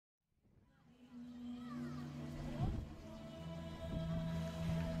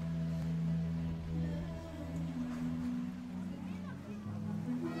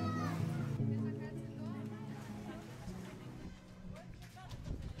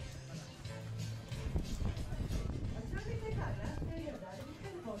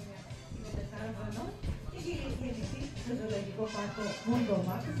πάρκο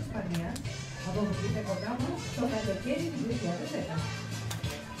Μοντομά της Ισπανίας, αποκοπείται κοντά μας το καλοκαίρι του 2010.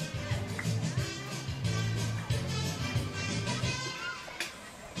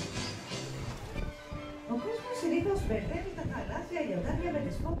 Ο κόσμος συνήθως μπερδεύει τα θαλάσσια λιοντάρια με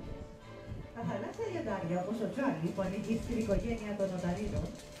τις φώκες. Τα θαλάσσια λιοντάρια, όπως ο Τσάρλι, που ανήκει στην οικογένεια των οταρίδων,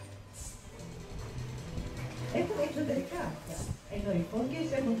 έχουν εξωτερικά αυτιά, ενώ οι φώκες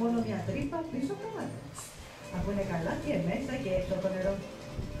έχουν μόνο μια τρύπα πίσω από τα μάτια. Αφού είναι καλά και μέσα και έξω από το νερό.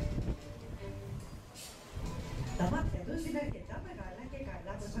 Τα μάτια τους είναι αρκετά μεγάλα και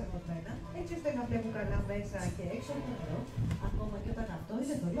καλά προσαρμοσμένα, έτσι ώστε να βλέπουν καλά μέσα και έξω από το νερό, ακόμα και όταν αυτό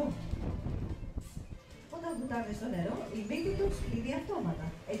είναι θολό. Όταν βουτάνε στο νερό, η μύτη τους κλείνει αυτόματα,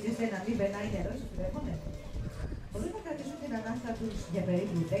 έτσι ώστε να μην περνάει νερό στους βρέχονες. Μπορούν να κρατήσουν την ανάσα τους για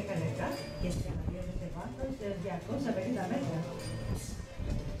περίπου 10 λεπτά και σε αναπτύσσονται σε βάθος έως 250 μέτρα.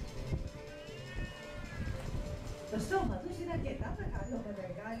 Το στόμα τους είναι αρκετά μεγάλο με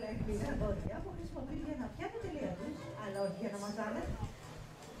μεγάλα εκπληρά δόντια που χρησιμοποιούν για να πιάνουν τη λία τους, αλλά όχι για να μαζάνε.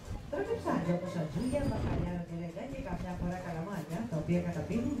 Τρώνε ψάρια όπως ατζούλια, μπακαλιά, ροτιλέγια και κάποια φορά καλαμάρια, τα οποία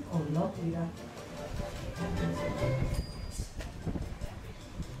καταπίνουν ολόκληρα.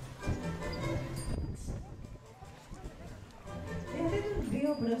 Διαθέτουν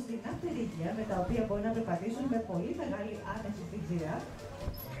δύο μπροστινά πτερίγια με τα οποία μπορούν να περπατήσουν με πολύ μεγάλη άνεση στην ξηρά,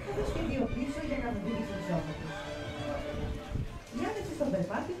 καθώς και δύο πίσω για κανονική του σώματος. Η άνεση στο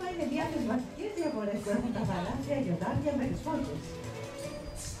περπάτημα είναι μια από τις βασικές διαφορές που έχουν τα θαλάσσια λιοντάρια με τις φώκες.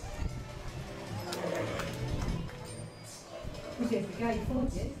 Ουσιαστικά οι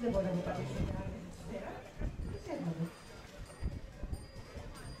φώκες δεν μπορούν να περπατήσουν με άνεση στη ξηρά και σέρνονται.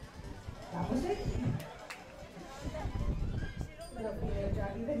 Κάπως έτσι. Κύριε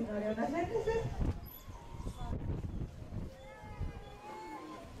Τζάλι, δεν είναι ωραίο να σέρνεσαι.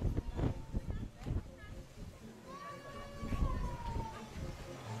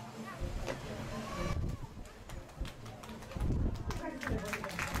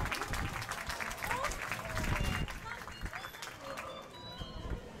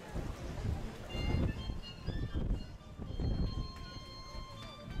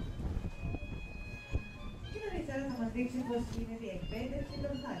 Θα μας δείξει πώς γίνεται η εκπαίδευση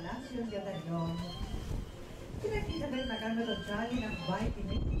των θαλάσσιων λιονταριών. Στην αρχή θα πρέπει να κάνουμε τον Τσάλι να κουμπάει τη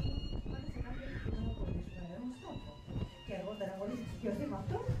μύτη του πάνω σε κάποιο κοινό πολύ σπουδαίο στόχο. Και αργότερα, μόλις εξοικειωθεί με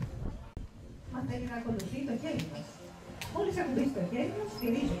αυτό, μαθαίνει να ακολουθεί το χέρι μας. Μόλις ακουμπήσει το χέρι μας,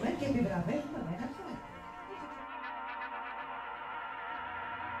 στηρίζουμε και επιβραβεύουμε με ένα